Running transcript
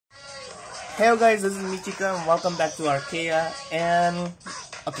Hey guys, this is Michika and welcome back to Arcaea, and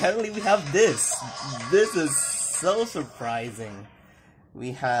apparently we have this. This is so surprising.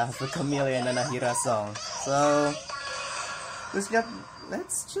 We have the Camelia and Nana Hira song. So let's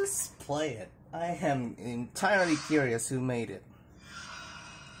just play it. I am entirely curious who made it.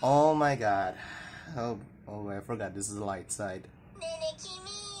 Oh my god. Oh I forgot this is the light side.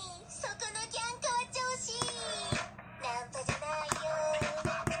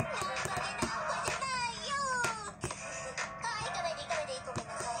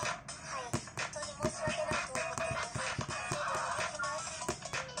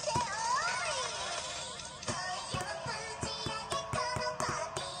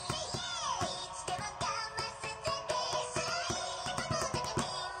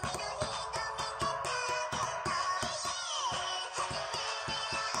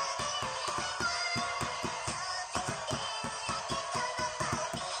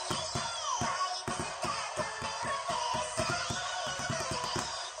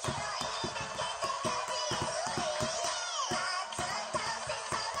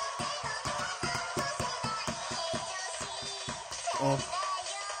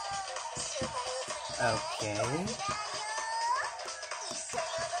 Okay.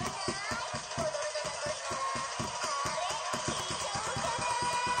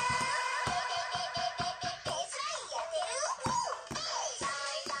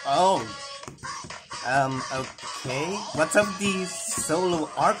 Okay. What's up with these solo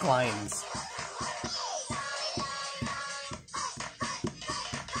arc lines?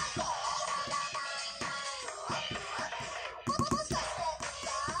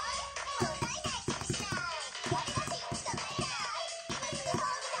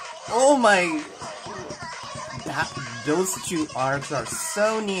 Oh my! Those two arcs are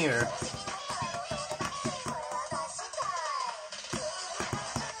so near.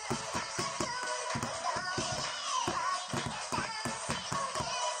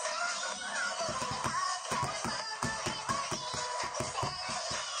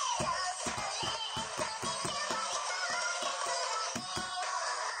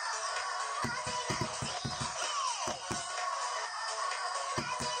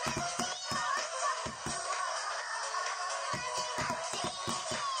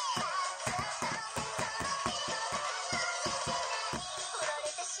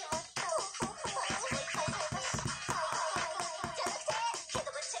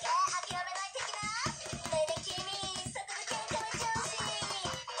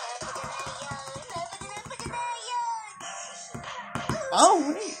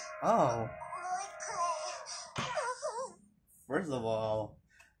 Oh wait! Oh. First of all,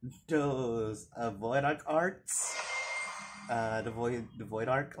 those void arc arts, the void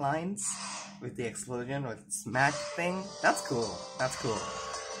arc lines with the explosion with smack thing. That's cool. That's cool.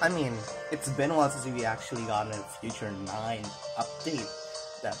 I mean, it's been a while since we actually got a Future 9 update.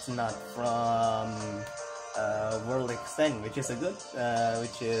 That's not from World Extend, which is a good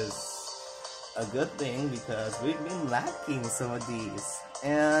thing because we've been lacking some of these.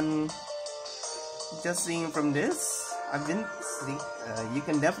 And just seeing from this, you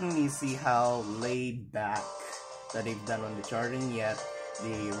can definitely see how laid back that they've done on the charting, yet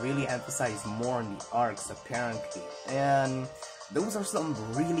they really emphasize more on the arcs apparently. And those are some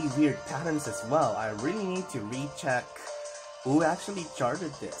really weird patterns as well. I really need to recheck who actually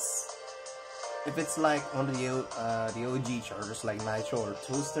charted this. If it's like one of the OG charters like Nitro or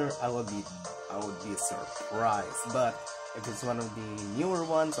Toaster, I would be surprised. But if it's one of the newer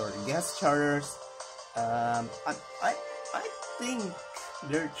ones or guest charters, I think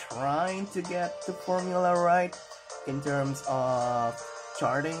they're trying to get the formula right in terms of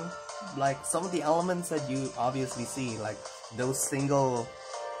charting. Like some of the elements that you obviously see, like those single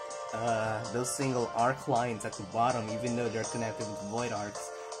arc lines at the bottom, even though they're connected with void arcs,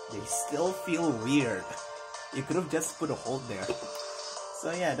 they still feel weird. You could have just put a hold there.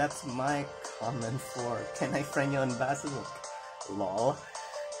 So yeah, that's my comment for Can I Friend You on Bassbook? LOL.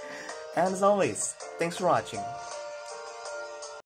 And as always, thanks for watching.